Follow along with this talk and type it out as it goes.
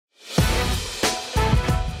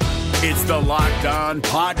It's the Locked On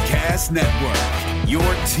Podcast Network, your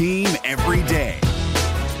team every day.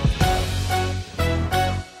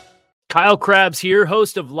 Kyle Krabs here,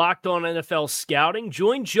 host of Locked On NFL Scouting.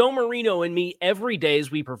 Join Joe Marino and me every day as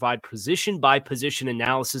we provide position-by-position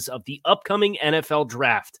analysis of the upcoming NFL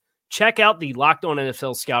Draft. Check out the Locked On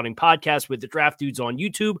NFL Scouting podcast with the Draft Dudes on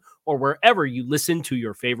YouTube or wherever you listen to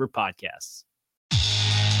your favorite podcasts.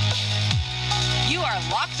 You are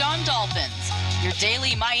Locked On Dolphins, your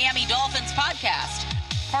daily Miami Dolphins podcast,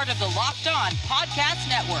 part of the Locked On Podcast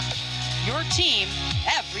Network, your team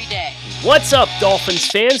every day. What's up, Dolphins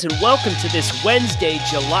fans, and welcome to this Wednesday,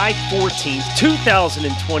 July 14th,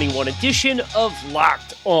 2021 edition of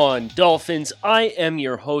Locked On Dolphins. I am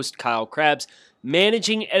your host, Kyle Krabs,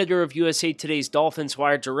 managing editor of USA Today's Dolphins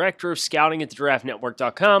Wire, director of scouting at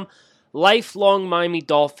thedraftnetwork.com, lifelong Miami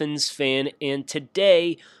Dolphins fan, and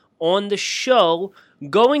today on the show,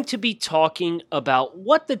 going to be talking about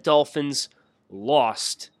what the Dolphins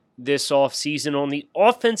lost this offseason on the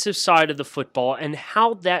offensive side of the football and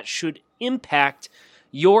how that should impact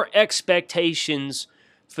your expectations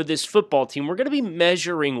for this football team. We're going to be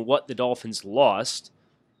measuring what the Dolphins lost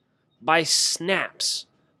by snaps,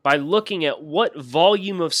 by looking at what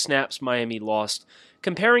volume of snaps Miami lost,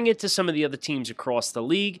 comparing it to some of the other teams across the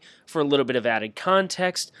league for a little bit of added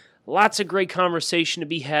context. Lots of great conversation to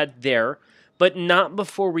be had there, but not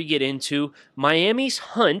before we get into Miami's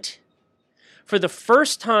hunt for the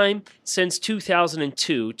first time since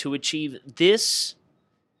 2002 to achieve this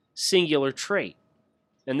singular trait.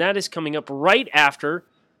 And that is coming up right after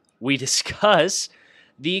we discuss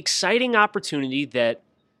the exciting opportunity that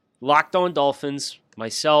Locked On Dolphins,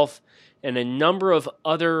 myself, and a number of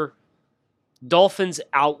other Dolphins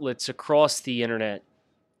outlets across the internet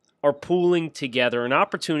are pooling together, an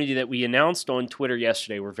opportunity that we announced on Twitter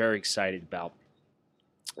yesterday we're very excited about.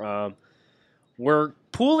 We're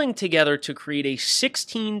pooling together to create a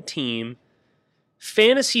 16-team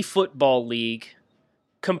fantasy football league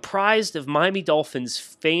comprised of Miami Dolphins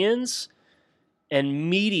fans and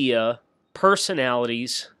media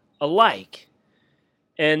personalities alike.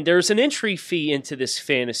 And there's an entry fee into this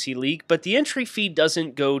fantasy league, but the entry fee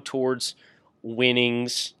doesn't go towards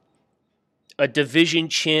winnings, a division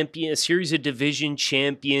champion, a series of division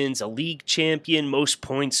champions, a league champion, most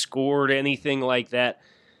points scored, anything like that.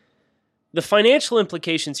 The financial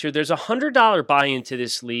implications here, there's a $100 buy-in to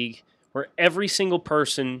this league where every single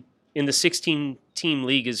person in the 16-team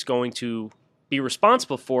league is going to be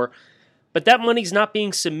responsible for, but that money's not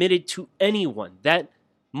being submitted to anyone. That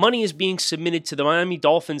money is being submitted to the Miami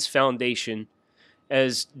Dolphins Foundation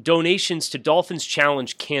as donations to Dolphins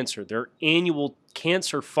Challenge Cancer, their annual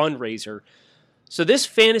cancer fundraiser. So this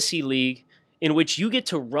fantasy league in which you get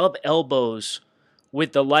to rub elbows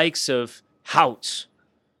with the likes of Houts,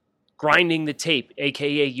 Grinding the Tape,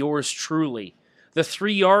 a.k.a. yours truly, the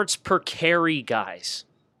 3 yards per carry guys,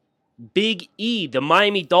 Big E, the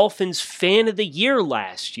Miami Dolphins Fan of the Year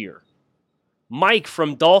last year, Mike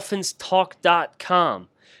from DolphinsTalk.com,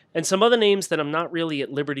 and some other names that I'm not really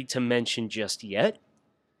at liberty to mention just yet.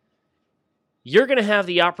 You're going to have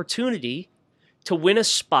the opportunity to win a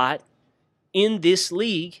spot in this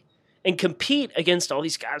league and compete against all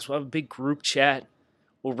these guys. We'll have a big group chat.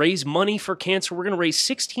 We'll raise money for cancer. We're going to raise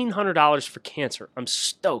 $1,600 for cancer. I'm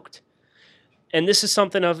stoked. And this is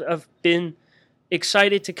something I've been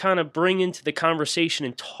excited to kind of bring into the conversation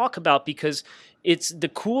and talk about, because it's the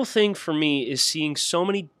cool thing for me is seeing so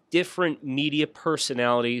many different media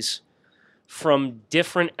personalities from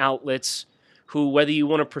different outlets who, whether you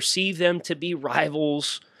want to perceive them to be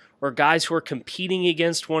rivals or guys who are competing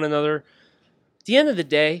against one another, at the end of the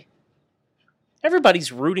day,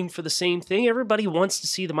 everybody's rooting for the same thing. Everybody wants to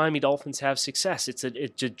see the Miami Dolphins have success. It's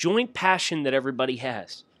a joint passion that everybody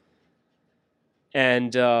has.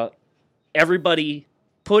 And everybody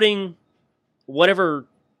putting whatever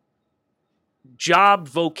job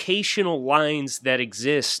vocational lines that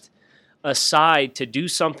exist aside to do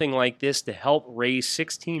something like this to help raise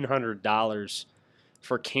 $1,600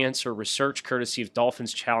 for cancer research courtesy of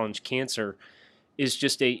Dolphins Challenge Cancer is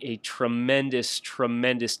just a tremendous,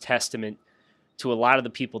 tremendous testament to a lot of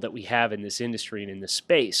the people that we have in this industry and in this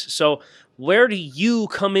space. So where do you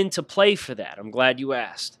come into play for that? I'm glad you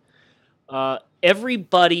asked.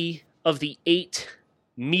 Everybody of the 8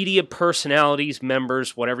 media personalities,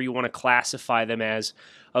 members, whatever you want to classify them as,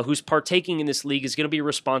 who's partaking in this league is going to be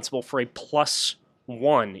responsible for a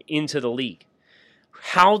 +1 into the league.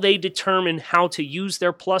 How they determine how to use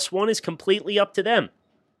their +1 is completely up to them.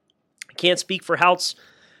 I can't speak for Houts,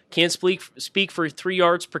 can't speak for 3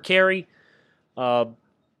 yards per carry.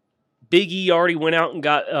 Big E already went out and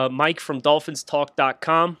got Mike from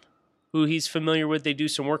DolphinsTalk.com who he's familiar with. They do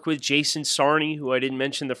some work with Jason Sarney, who I didn't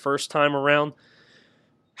mention the first time around.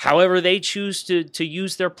 However they choose to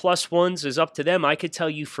use their +1s is up to them. I could tell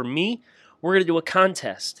you for me, we're going to do a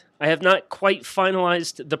contest. I have not quite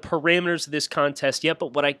finalized the parameters of this contest yet,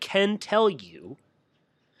 but what I can tell you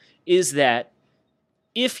is that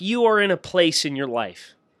if you are in a place in your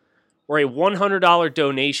life where a $100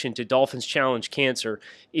 donation to Dolphins Challenge Cancer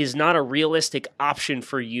is not a realistic option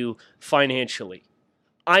for you financially,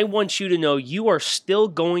 I want you to know you are still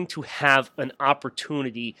going to have an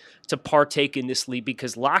opportunity to partake in this league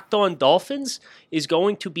because Locked On Dolphins is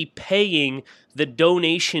going to be paying the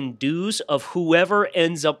donation dues of whoever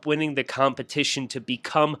ends up winning the competition to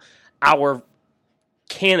become our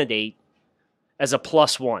candidate as a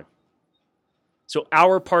 +1. So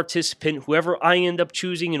our participant, whoever I end up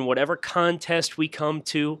choosing in whatever contest we come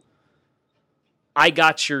to, I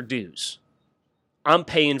got your dues. I'm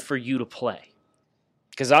paying for you to play.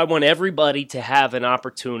 Because I want everybody to have an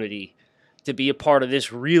opportunity to be a part of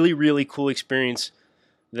this really, really cool experience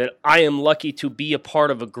that I am lucky to be a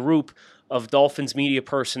part of a group of Dolphins media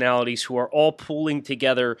personalities who are all pooling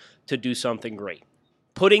together to do something great.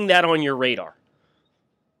 Putting that on your radar.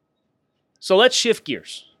 So let's shift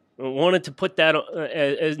gears. I wanted to put that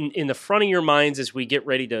in the front of your minds as we get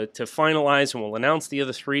ready to finalize, and we'll announce the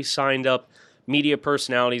other 3 signed up media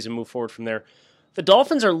personalities and move forward from there. The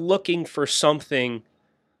Dolphins are looking for something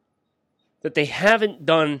that they haven't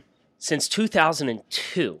done since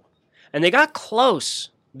 2002. And they got close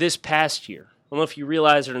this past year. I don't know if you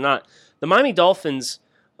realize it or not. The Miami Dolphins,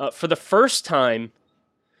 for the first time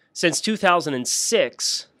since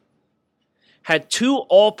 2006, had 2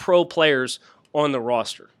 All-Pro players on the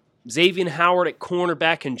roster. Xavier Howard at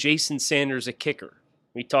cornerback and Jason Sanders at kicker.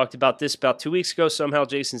 We talked about this about 2 weeks ago. Somehow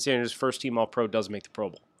Jason Sanders, first-team All-Pro, does make the Pro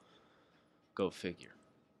Bowl. Go figure.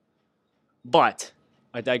 But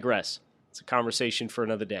I digress. It's a conversation for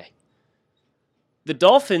another day. The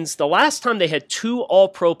Dolphins, the last time they had 2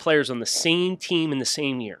 All-Pro players on the same team in the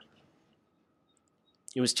same year,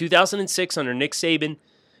 it was 2006 under Nick Saban, and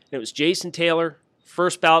it was Jason Taylor,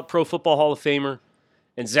 first ballot Pro Football Hall of Famer,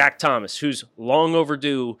 and Zach Thomas, who's long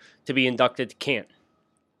overdue to be inducted to Canton.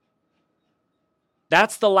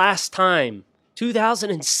 That's the last time,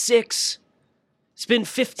 2006. It's been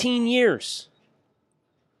 15 years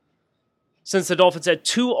since the Dolphins had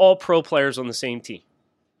 2 All-Pro players on the same team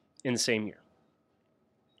in the same year.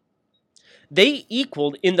 They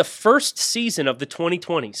equaled, in the first season of the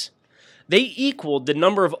 2020s, they equaled the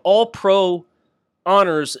number of All-Pro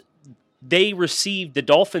honors the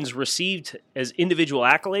Dolphins received as individual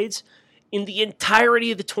accolades in the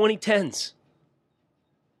entirety of the 2010s.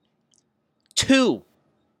 2.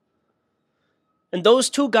 And those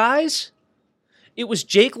 2 guys, it was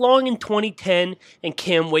Jake Long in 2010 and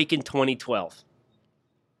Cam Wake in 2012.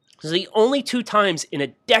 Those are the only 2 times in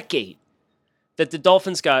a decade that the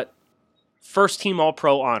Dolphins got first-team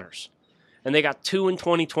All-Pro honors. And they got 2 in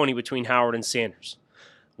 2020 between Howard and Sanders.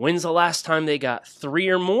 When's the last time they got 3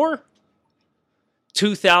 or more?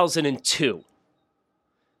 2002.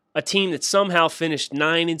 A team that somehow finished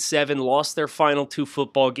 9-7, lost their final 2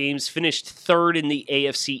 football games, finished 3rd in the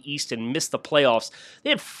AFC East and missed the playoffs. They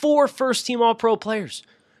had 4 first-team All-Pro players.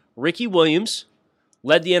 Ricky Williams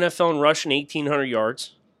led the NFL in rushing 1,800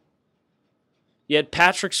 yards. You had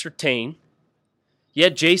Patrick Surtain. You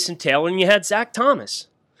had Jason Taylor, and you had Zach Thomas.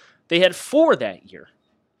 They had 4 that year.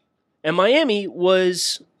 And Miami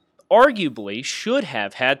was arguably should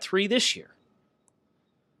have had 3 this year.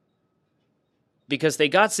 Because they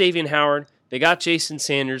got Xavier Howard, they got Jason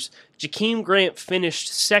Sanders. Jakeem Grant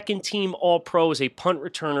finished second-team All-Pro as a punt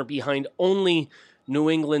returner behind only New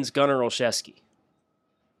England's Gunnar Olszewski,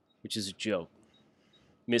 which is a joke.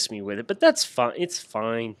 Miss me with it, but that's fine. It's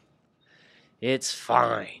fine. It's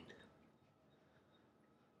fine.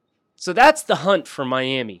 So that's the hunt for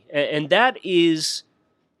Miami, and that is,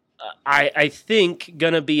 I think,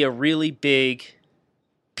 going to be a really big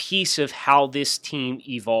piece of how this team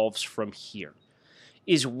evolves from here.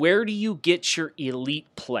 Is where do you get your elite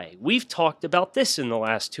play? We've talked about this in the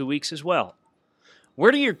last 2 weeks as well.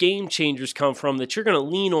 Where do your game changers come from that you're going to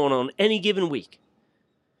lean on any given week?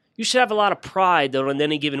 You should have a lot of pride that on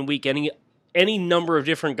any given week, any number of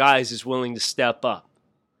different guys is willing to step up.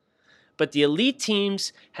 But the elite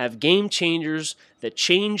teams have game changers that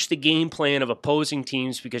change the game plan of opposing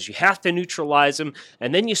teams because you have to neutralize them,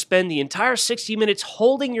 and then you spend the entire 60 minutes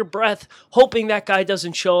holding your breath, hoping that guy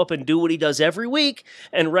doesn't show up and do what he does every week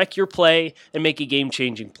and wreck your play and make a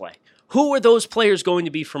game-changing play. Who are those players going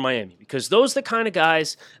to be for Miami? Because those are the kind of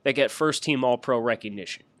guys that get first-team All-Pro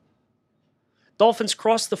recognition. Dolphins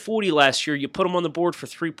crossed the 40 last year. You put them on the board for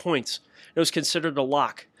 3 points. It was considered a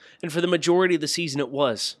lock. And for the majority of the season, it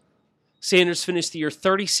was. Sanders finished the year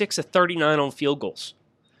 36 of 39 on field goals.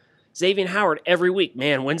 Xavier Howard every week.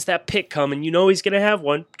 Man, when's that pick coming? You know he's going to have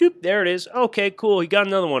one. Doop, there it is. Okay, cool. He got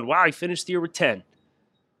another one. Wow, he finished the year with 10.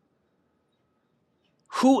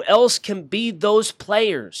 Who else can be those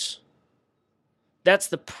players? That's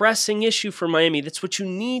the pressing issue for Miami. That's what you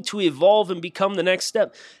need to evolve and become the next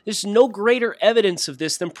step. There's no greater evidence of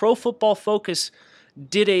this than Pro Football Focus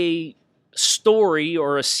did a story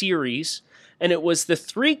or a series, and it was the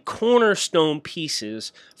 3 cornerstone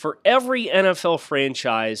pieces for every NFL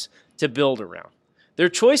franchise to build around. Their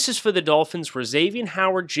choices for the Dolphins were Xavier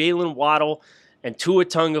Howard, Jalen Waddle, and Tua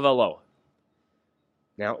Tagovailoa.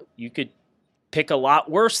 Now, you could pick a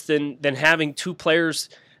lot worse than having 2 players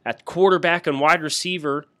at quarterback and wide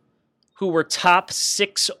receiver who were top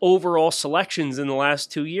 6 overall selections in the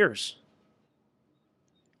last 2 years.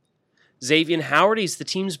 Xavier Howard, he's the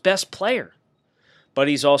team's best player, but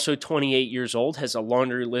he's also 28 years old, has a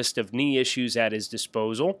laundry list of knee issues at his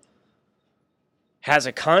disposal, has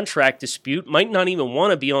a contract dispute, might not even want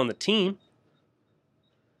to be on the team.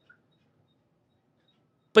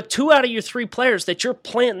 But 2 out of your 3 players that you're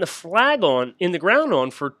planting the flag on, in the ground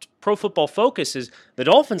on for Pro Football Focus is the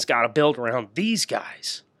Dolphins got to build around these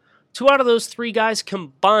guys. 2 out of those 3 guys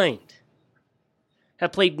combined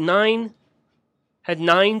have had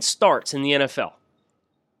 9 starts in the NFL.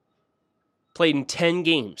 Played in 10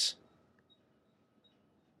 games.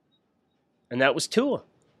 And that was Tua.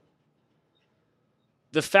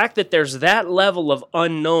 The fact that there's that level of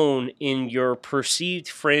unknown in your perceived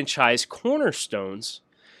franchise cornerstones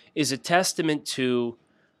is a testament to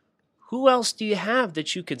who else do you have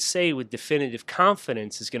that you could say with definitive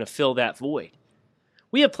confidence is going to fill that void.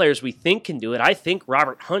 We have players we think can do it. I think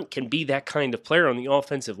Robert Hunt can be that kind of player on the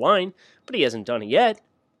offensive line, but he hasn't done it yet.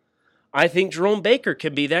 I think Jerome Baker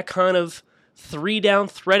can be that kind of 3-down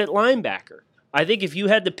threat at linebacker. I think if you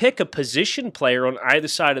had to pick a position player on either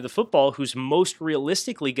side of the football who's most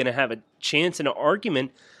realistically going to have a chance and an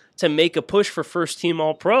argument to make a push for first-team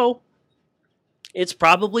All-Pro, it's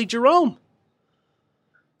probably Jerome.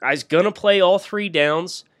 Guy's going to play all 3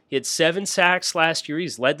 downs. He had 7 sacks last year.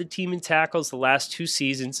 He's led the team in tackles the last 2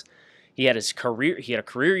 seasons. He had a career year.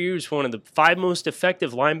 He was one of the 5 most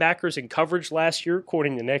effective linebackers in coverage last year,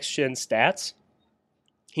 according to Next Gen Stats.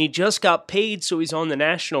 He just got paid, so he's on the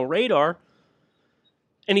national radar.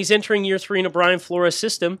 And he's entering year 3 in a Brian Flores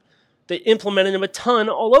system that implemented him a ton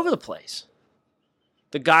all over the place.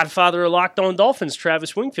 The godfather of Locked On Dolphins,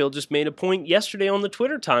 Travis Wingfield, just made a point yesterday on the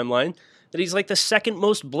Twitter timeline that he's like the 2nd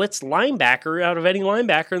most blitzed linebacker out of any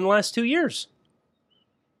linebacker in the last 2 years.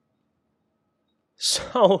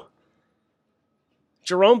 So,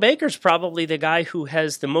 Jerome Baker's probably the guy who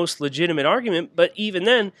has the most legitimate argument, but even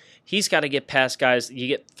then, he's got to get past guys. You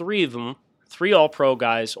get 3 of them, 3 All-Pro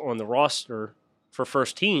guys on the roster for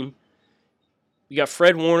first team. You got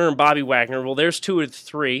Fred Warner and Bobby Wagner. Well, there's 2 of the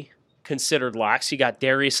 3 considered locks. You got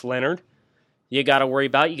Darius Leonard. You got to worry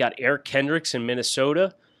about. You got Eric Kendricks in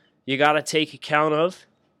Minnesota. You got to take account of.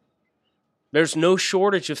 There's no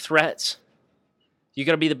shortage of threats. You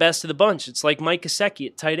got to be the best of the bunch. It's like Mike Gesicki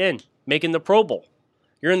at tight end, making the Pro Bowl.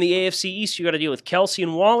 You're in the AFC East. You got to deal with Kelsey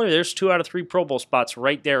and Waller. There's 2 out of 3 Pro Bowl spots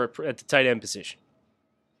right there at the tight end position.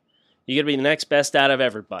 You got to be the next best out of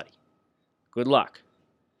everybody. Good luck.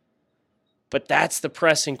 But that's the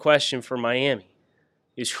pressing question for Miami,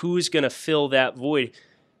 is who's going to fill that void.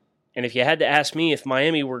 And if you had to ask me if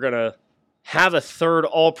Miami were going to have a 3rd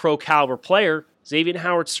All-Pro caliber player, Xavier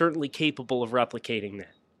Howard's certainly capable of replicating that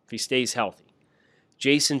if he stays healthy.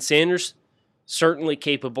 Jason Sanders, certainly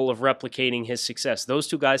capable of replicating his success. Those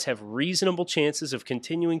 2 guys have reasonable chances of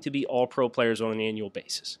continuing to be All-Pro players on an annual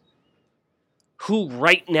basis. Who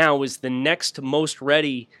right now is the next most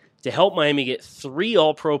ready to help Miami get 3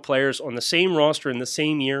 All-Pro players on the same roster in the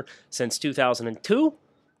same year since 2002?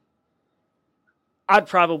 I'd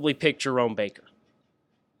probably pick Jerome Baker.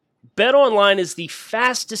 BetOnline is the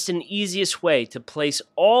fastest and easiest way to place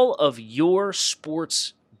all of your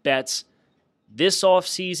sports bets this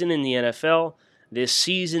offseason in the NFL, this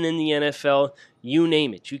season in the NFL, you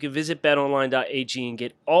name it. You can visit betonline.ag and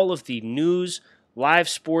get all of the news, live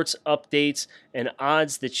sports updates, and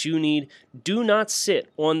odds that you need. Do not sit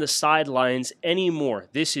on the sidelines anymore.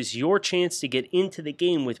 This is your chance to get into the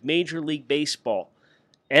game with Major League Baseball.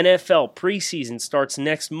 NFL preseason starts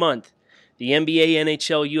next month. The NBA,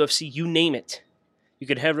 NHL, UFC, you name it. You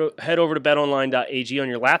can head over to betonline.ag on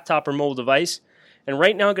your laptop or mobile device. And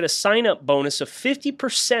right now, get a sign-up bonus of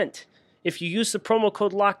 50% if you use the promo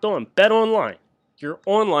code LOCKEDON. BetOnline, your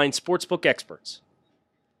online sportsbook experts.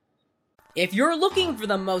 If you're looking for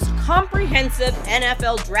the most comprehensive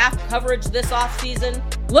NFL draft coverage this offseason,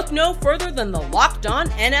 look no further than the Locked On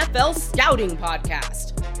NFL Scouting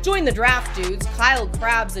Podcast. Join the draft dudes, Kyle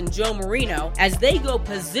Krabs and Joe Marino, as they go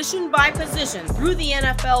position by position through the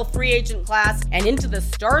NFL free agent class and into the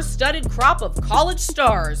star-studded crop of college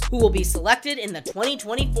stars who will be selected in the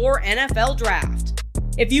 2024 NFL Draft.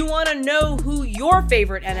 If you want to know who your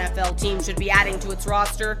favorite NFL team should be adding to its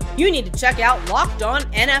roster, you need to check out Locked On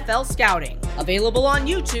NFL Scouting, available on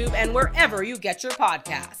YouTube and wherever you get your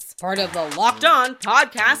podcasts. Part of the Locked On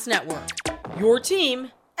Podcast Network, your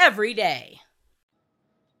team every day.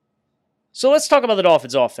 So let's talk about the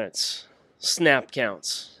Dolphins offense. Snap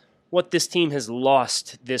counts. What this team has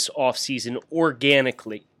lost this offseason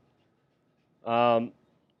organically.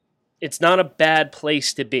 It's not a bad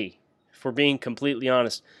place to be, if we're being completely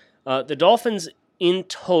honest. The Dolphins in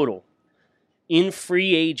total, in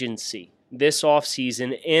free agency this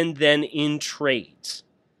offseason and then in trades,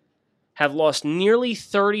 have lost nearly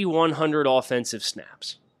 3,100 offensive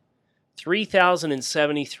snaps.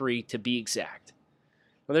 3,073 to be exact.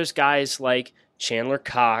 Well, there's guys like Chandler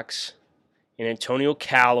Cox and Antonio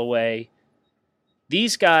Callaway.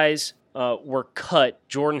 These guys were cut.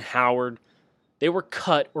 Jordan Howard. They were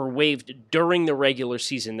cut or waived during the regular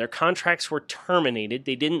season. Their contracts were terminated.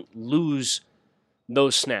 They didn't lose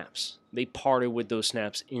those snaps. They parted with those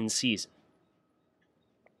snaps in season.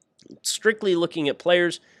 Strictly looking at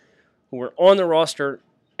players who were on the roster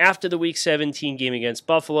after the Week 17 game against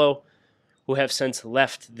Buffalo, who have since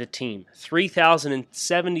left the team.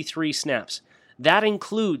 3,073 snaps. That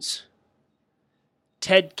includes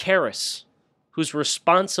Ted Karras, who's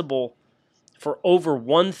responsible for over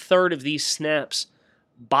 1/3 of these snaps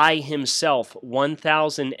by himself,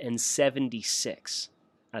 1,076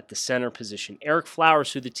 at the center position. Eric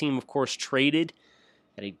Flowers, who the team, of course, traded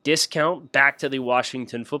at a discount back to the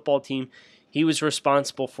Washington football team, he was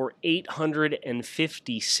responsible for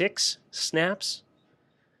 856 snaps.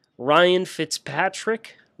 Ryan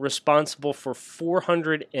Fitzpatrick, responsible for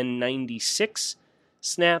 496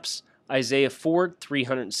 snaps. Isaiah Ford,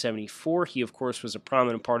 374. He, of course, was a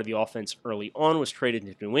prominent part of the offense early on, was traded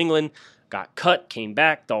to New England, got cut, came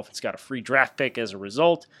back. Dolphins got a free draft pick as a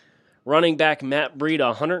result. Running back Matt Breida,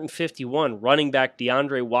 151. Running back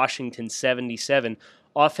DeAndre Washington, 77.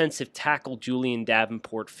 Offensive tackle Julian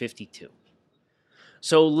Davenport, 52.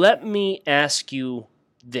 So let me ask you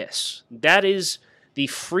this. That is the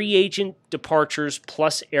free agent departures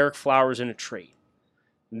plus Eric Flowers in a trade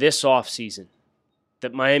this offseason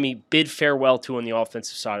that Miami bid farewell to on the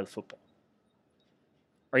offensive side of the football.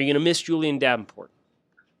 Are you going to miss Julian Davenport?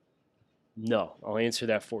 No, I'll answer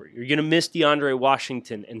that for you. You're going to miss DeAndre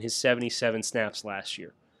Washington and his 77 snaps last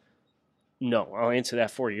year. No, I'll answer that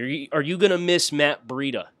for you. Are you going to miss Matt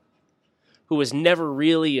Breida, who was never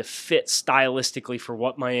really a fit stylistically for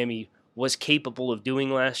what Miami was capable of doing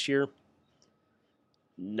last year?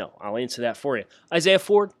 No, I'll answer that for you. Isaiah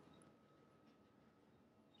Ford,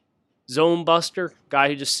 zone buster, guy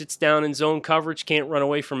who just sits down in zone coverage, can't run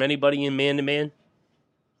away from anybody in man-to-man.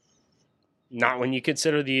 Not when you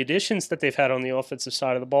consider the additions that they've had on the offensive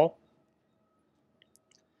side of the ball.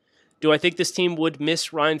 Do I think this team would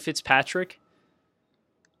miss Ryan Fitzpatrick?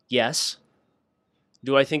 Yes.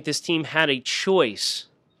 Do I think this team had a choice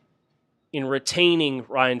in retaining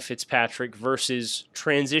Ryan Fitzpatrick versus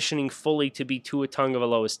transitioning fully to be Tua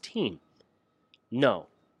Tagovailoa's team? No.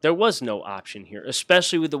 There was no option here,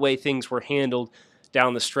 especially with the way things were handled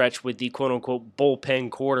down the stretch with the quote-unquote bullpen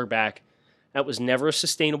quarterback. That was never a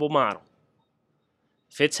sustainable model.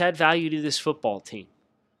 Fitz had value to this football team.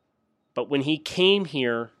 But when he came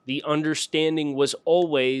here, the understanding was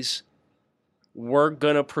always, we're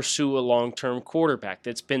going to pursue a long-term quarterback.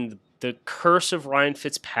 That's been the curse of Ryan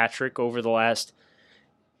Fitzpatrick over the last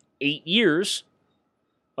 8 years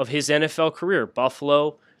of his NFL career.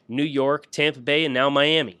 Buffalo, New York, Tampa Bay, and now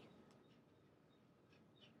Miami.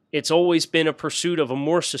 It's always been a pursuit of a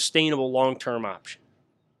more sustainable long-term option.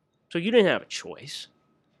 So you didn't have a choice.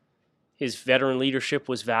 His veteran leadership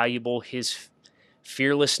was valuable. His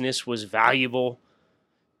fearlessness was valuable.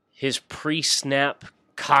 His pre-snap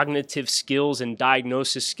cognitive skills and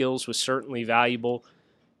diagnosis skills was certainly valuable.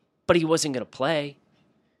 But he wasn't going to play.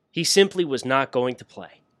 He simply was not going to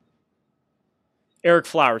play. Eric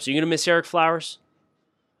Flowers. Are you going to miss Eric Flowers?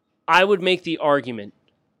 I would make the argument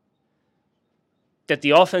that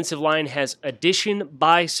the offensive line has addition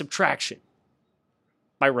by subtraction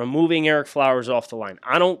by removing Eric Flowers off the line.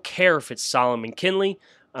 I don't care if it's Solomon Kinley.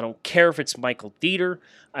 I don't care if it's Michael Dieter.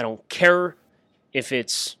 I don't care if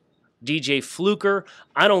it's DJ Fluker.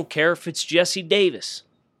 I don't care if it's Jesse Davis.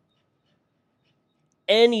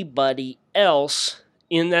 Anybody else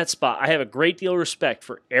in that spot. I have a great deal of respect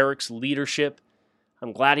for Eric's leadership.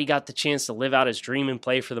 I'm glad he got the chance to live out his dream and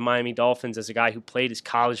play for the Miami Dolphins as a guy who played his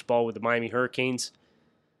college ball with the Miami Hurricanes.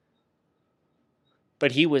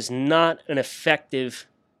 But he was not an effective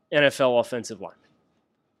NFL offensive lineman.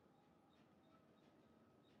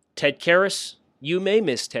 Ted Karras, you may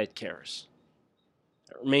miss Ted Karras.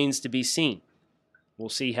 That remains to be seen. We'll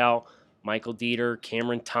see how Michael Dieter,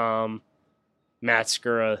 Cameron Tom, Matt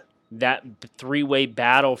Skura, that three-way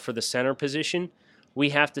battle for the center position,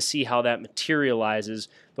 we have to see how that materializes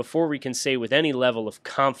before we can say with any level of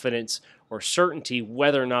confidence or certainty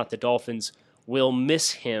whether or not the Dolphins will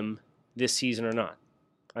miss him this season or not.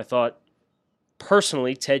 I thought,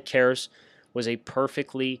 personally, Ted Karras was a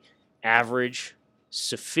perfectly average,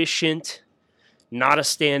 sufficient, not a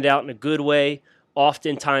standout in a good way,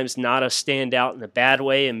 oftentimes not a standout in a bad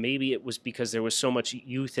way, and maybe it was because there was so much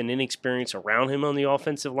youth and inexperience around him on the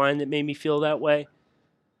offensive line that made me feel that way.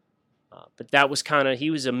 But that was he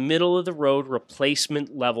was a middle-of-the-road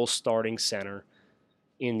replacement-level starting center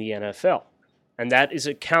in the NFL. And that is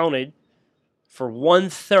accounted for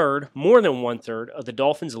more than one-third of the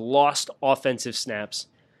Dolphins' lost offensive snaps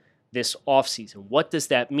this offseason. What does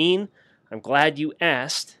that mean? I'm glad you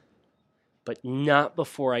asked, but not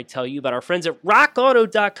before I tell you about our friends at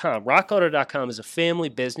RockAuto.com. RockAuto.com is a family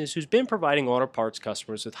business who's been providing auto parts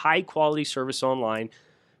customers with high-quality service online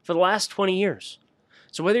for the last 20 years.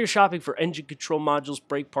 So whether you're shopping for engine control modules,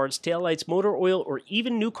 brake parts, taillights, motor oil, or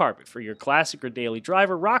even new carpet for your classic or daily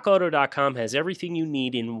driver, RockAuto.com has everything you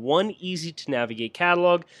need in one easy-to-navigate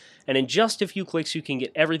catalog, and in just a few clicks you can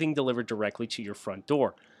get everything delivered directly to your front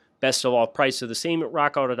door. Best of all, prices are the same at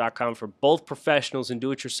RockAuto.com for both professionals and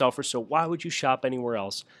do-it-yourselfers, so why would you shop anywhere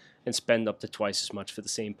else and spend up to twice as much for the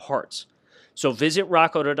same parts? So visit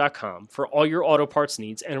RockAuto.com for all your auto parts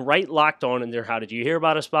needs and write Locked On in their How Did You Hear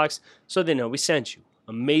About Us box so they know we sent you.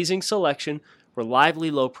 Amazing selection, reliably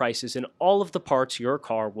low prices, and all of the parts your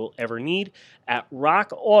car will ever need at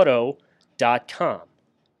RockAuto.com.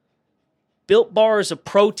 Built Bar is a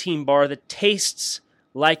protein bar that tastes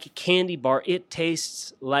like a candy bar. It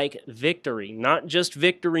tastes like victory. Not just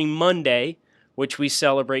Victory Monday, which we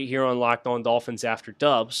celebrate here on Locked On Dolphins after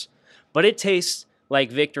dubs, but it tastes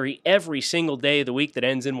like victory every single day of the week that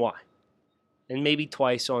ends in Y. And maybe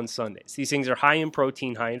twice on Sundays. These things are high in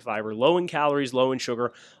protein, high in fiber, low in calories, low in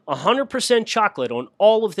sugar, 100% chocolate on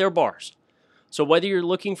all of their bars. So whether you're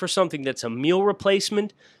looking for something that's a meal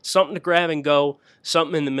replacement, something to grab and go,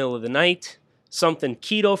 something in the middle of the night, something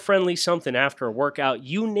keto-friendly, something after a workout,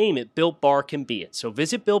 you name it, Built Bar can be it. So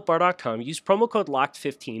visit BuiltBar.com, use promo code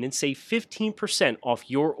LOCKED15, and save 15% off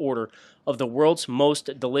your order of the world's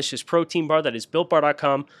most delicious protein bar. That is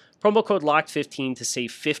BuiltBar.com, promo code LOCKED15 to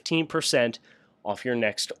save 15% off your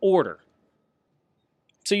next order.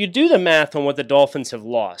 So you do the math on what the Dolphins have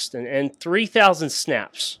lost, and 3,000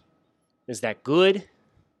 snaps. Is that good?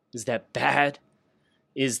 Is that bad?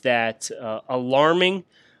 Is that alarming?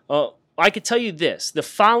 I could tell you this. The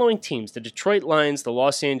following teams, the Detroit Lions, the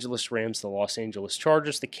Los Angeles Rams, the Los Angeles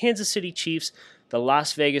Chargers, the Kansas City Chiefs, the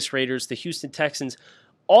Las Vegas Raiders, the Houston Texans,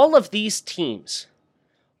 all of these teams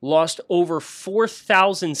lost over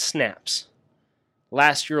 4,000 snaps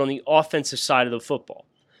last year on the offensive side of the football.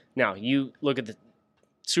 Now, you look at the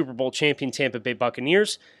Super Bowl champion Tampa Bay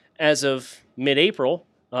Buccaneers. As of mid-April,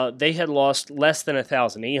 they had lost less than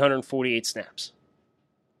 1,000, 848 snaps.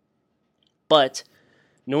 But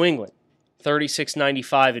New England,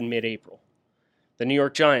 3,695 in mid-April. The New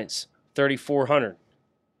York Giants, 3,400.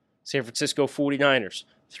 San Francisco 49ers,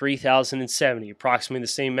 3,070, approximately the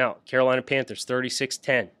same amount. Carolina Panthers,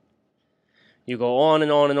 3,610. You go on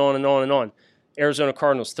and on and on and on and on. Arizona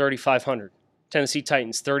Cardinals, 3,500. Tennessee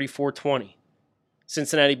Titans, 3,420.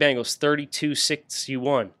 Cincinnati Bengals,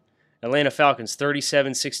 3,261. Atlanta Falcons,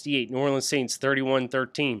 3,768. New Orleans Saints,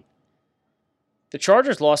 3,113. The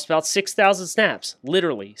Chargers lost about 6,000 snaps.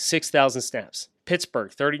 Literally, 6,000 snaps.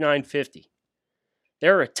 Pittsburgh, 3,950.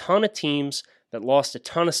 There are a ton of teams that lost a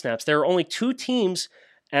ton of snaps. There are only two teams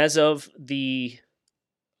as of the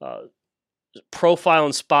profile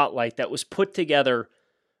and spotlight that was put together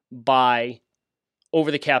by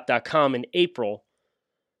overthecap.com in April.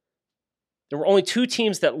 There were only two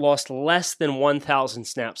teams that lost less than 1,000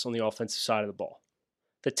 snaps on the offensive side of the ball.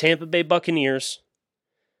 The Tampa Bay Buccaneers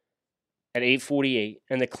at 848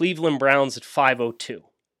 and the Cleveland Browns at 502.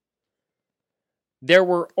 There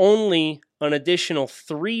were only an additional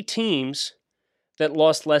three teams that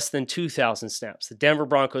lost less than 2,000 snaps. The Denver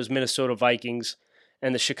Broncos, Minnesota Vikings,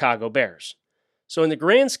 and the Chicago Bears. So in the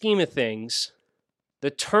grand scheme of things,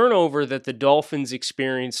 the turnover that the Dolphins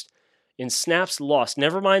experienced in snaps lost,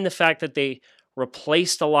 never mind the fact that they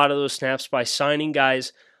replaced a lot of those snaps by signing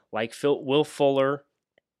guys like Will Fuller,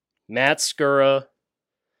 Matt Skura,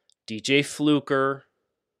 DJ Fluker,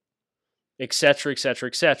 etc., etc.,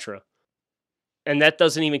 etc. And that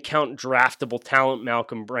doesn't even count draftable talent,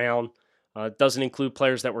 Malcolm Brown. It doesn't include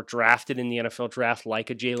players that were drafted in the NFL draft, like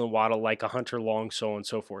a Jalen Waddle, like a Hunter Long, so on and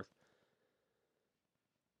so forth.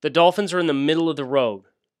 The Dolphins are in the middle of the road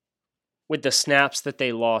with the snaps that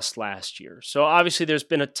they lost last year. So obviously there's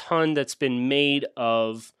been a ton that's been made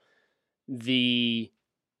of the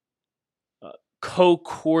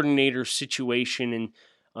co-coordinator situation and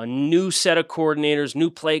a new set of coordinators, new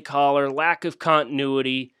play caller, lack of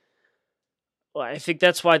continuity. Well, I think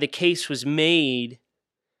that's why the case was made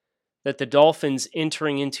that the Dolphins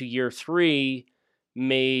entering into year 3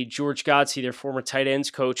 made George Godsey, their former tight ends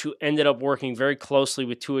coach, who ended up working very closely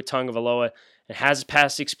with Tua Tagovailoa and has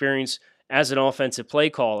past experience as an offensive play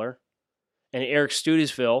caller, and Eric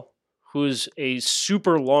Studesville, who is a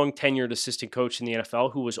super long tenured assistant coach in the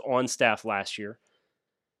NFL, who was on staff last year.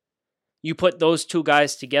 You put those two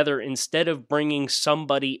guys together instead of bringing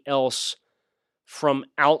somebody else from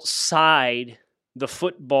outside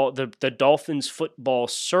the Dolphins football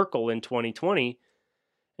circle in 2020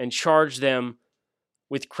 and charge them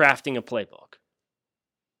with crafting a playbook.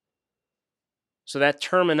 So that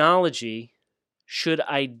terminology should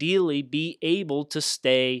ideally be able to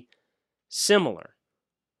stay similar.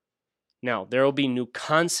 Now, there will be new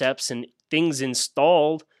concepts and things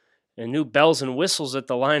installed and new bells and whistles at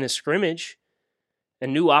the line of scrimmage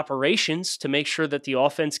and new operations to make sure that the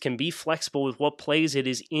offense can be flexible with what plays it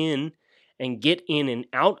is in and get in and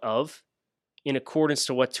out of in accordance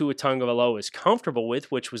to what Tua Tagovailoa is comfortable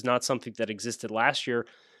with, which was not something that existed last year,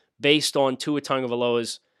 based on Tua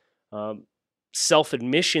Tagovailoa's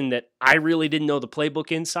self-admission that I really didn't know the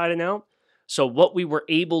playbook inside and out. So what we were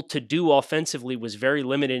able to do offensively was very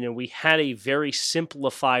limited, and we had a very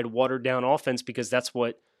simplified, watered-down offense because that's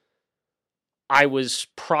what I was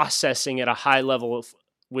processing at a high level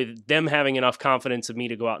with them having enough confidence of me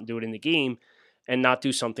to go out and do it in the game and not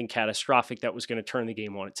do something catastrophic that was going to turn the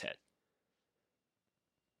game on its head.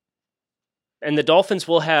 And the Dolphins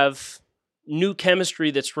will have new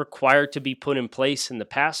chemistry that's required to be put in place in the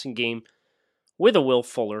passing game with a Will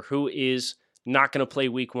Fuller, who is not going to play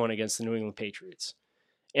week 1 against the New England Patriots,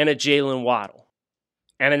 and a Jalen Waddle,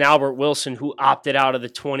 and an Albert Wilson who opted out of the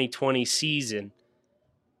 2020 season,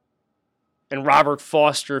 and Robert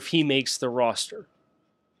Foster if he makes the roster.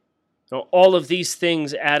 Now, all of these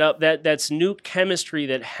things add up. That's new chemistry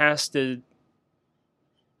that has to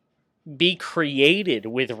be created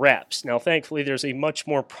with reps. Now, thankfully, there's a much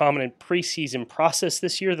more prominent preseason process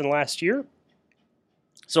this year than last year.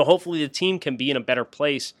 So hopefully the team can be in a better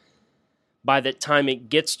place by the time it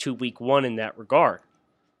gets to week 1 in that regard.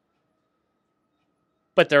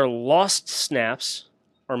 But their lost snaps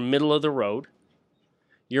are middle of the road.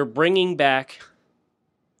 You're bringing back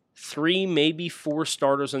 3, maybe 4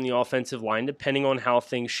 starters on the offensive line, depending on how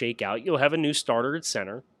things shake out. You'll have a new starter at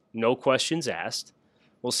center, no questions asked.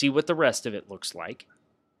 We'll see what the rest of it looks like.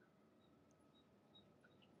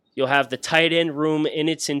 You'll have the tight end room in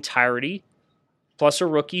its entirety, plus a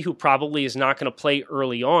rookie who probably is not going to play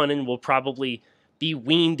early on and will probably be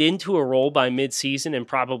weaned into a role by midseason and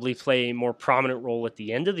probably play a more prominent role at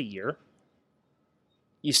the end of the year.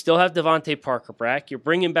 You still have Devontae Parker back. You're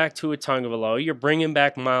bringing back Tua Tagovailoa. You're bringing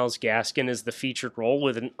back Myles Gaskin as the featured role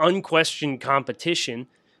with an unquestioned competition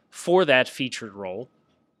for that featured role.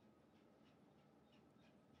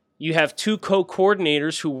 You have 2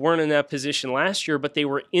 co-coordinators who weren't in that position last year, but they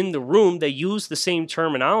were in the room. They used the same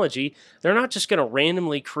terminology. They're not just going to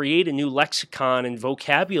randomly create a new lexicon and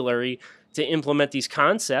vocabulary to implement these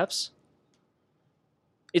concepts.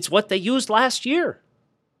 It's what they used last year.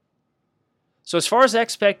 So as far as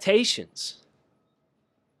expectations,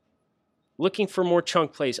 looking for more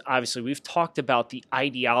chunk plays, obviously we've talked about the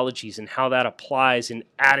ideologies and how that applies in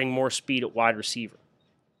adding more speed at wide receiver.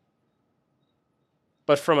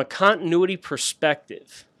 But from a continuity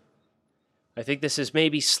perspective, I think this is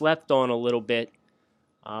maybe slept on a little bit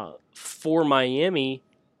for Miami.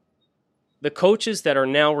 The coaches that are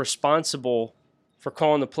now responsible for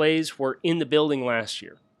calling the plays were in the building last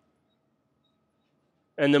year.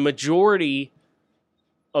 And the majority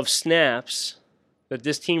of snaps that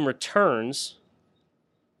this team returns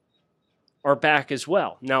are back as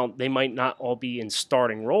well. Now, they might not all be in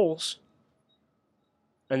starting roles,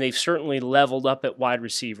 and they've certainly leveled up at wide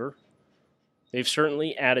receiver. They've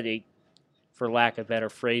certainly added a, for lack of better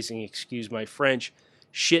phrasing, excuse my French,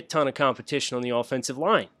 shit ton of competition on the offensive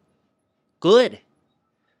line. Good.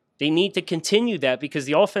 They need to continue that because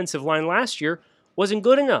the offensive line last year wasn't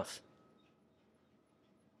good enough.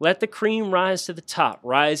 Let the cream rise to the top.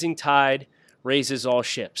 Rising tide raises all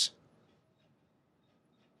ships.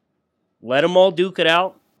 Let them all duke it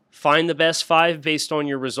out. Find the best 5 based on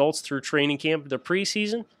your results through training camp or the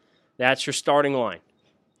preseason. That's your starting line.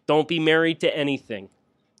 Don't be married to anything.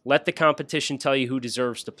 Let the competition tell you who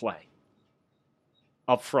deserves to play.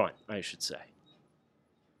 Up front, I should say.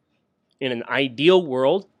 In an ideal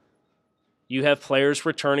world, you have players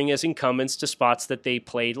returning as incumbents to spots that they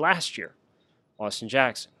played last year. Austin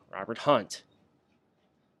Jackson, Robert Hunt,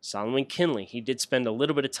 Solomon Kinley. He did spend a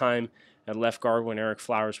little bit of time at left guard when Eric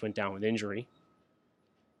Flowers went down with injury.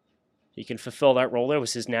 He can fulfill that role. That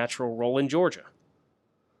was his natural role in Georgia.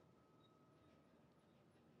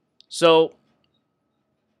 So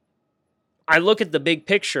I look at the big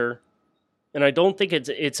picture, and I don't think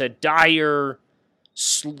it's a dire,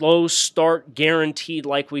 slow start guaranteed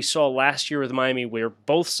like we saw last year with Miami, where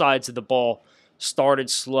both sides of the ball started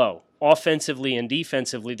slow. Offensively and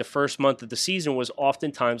defensively, the first month of the season was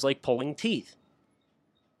oftentimes like pulling teeth.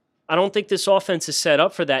 I don't think this offense is set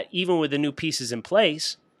up for that, even with the new pieces in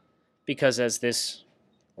place, because as this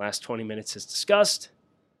last 20 minutes has discussed,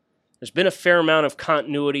 there's been a fair amount of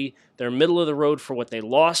continuity. They're middle of the road for what they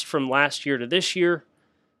lost from last year to this year,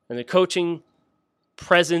 and the coaching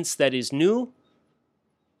presence that is new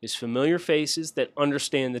is familiar faces that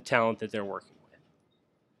understand the talent that they're working with.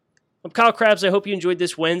 I'm Kyle Krabs. I hope you enjoyed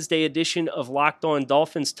this Wednesday edition of Locked On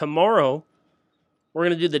Dolphins. Tomorrow, we're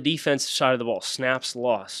going to do the defensive side of the ball. Snaps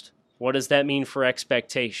lost. What does that mean for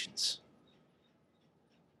expectations?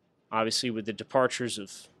 Obviously, with the departures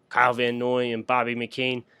of Kyle Van Noy and Bobby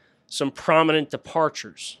McCain, some prominent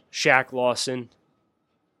departures. Shaq Lawson.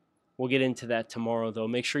 We'll get into that tomorrow, though.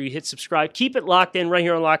 Make sure you hit subscribe. Keep it locked in right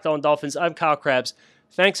here on Locked On Dolphins. I'm Kyle Krabs.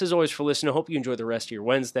 Thanks, as always, for listening. I hope you enjoy the rest of your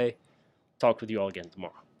Wednesday. Talk with you all again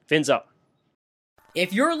tomorrow. Fins up.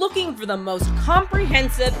 If you're looking for the most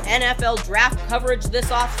comprehensive NFL draft coverage this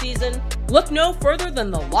offseason, look no further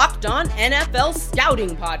than the Locked On NFL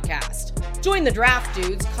Scouting Podcast. Join the draft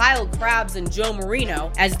dudes, Kyle Krabs and Joe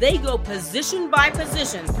Marino, as they go position by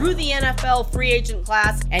position through the NFL free agent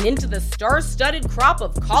class and into the star-studded crop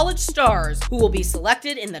of college stars who will be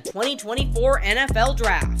selected in the 2024 NFL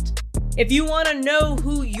Draft. If you want to know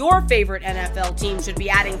who your favorite NFL team should be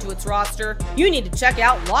adding to its roster, you need to check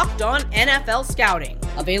out Locked On NFL Scouting,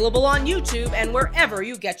 available on YouTube and wherever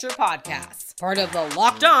you get your podcasts. Part of the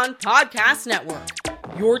Locked On Podcast Network,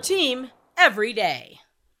 your team every day.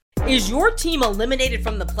 Is your team eliminated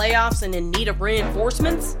from the playoffs and in need of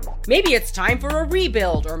reinforcements? Maybe it's time for a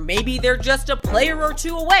rebuild, or maybe they're just a player or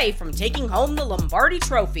two away from taking home the Lombardi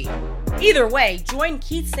Trophy. Either way, join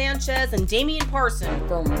Keith Sanchez and Damian Parson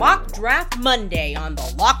for Mock Draft Monday on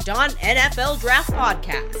the Locked On NFL Draft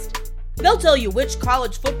Podcast. They'll tell you which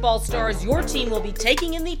college football stars your team will be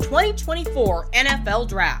taking in the 2024 NFL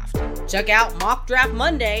Draft. Check out Mock Draft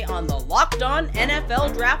Monday on the Locked On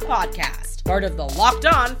NFL Draft Podcast, part of the Locked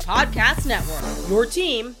On Podcast Network, your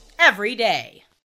team every day.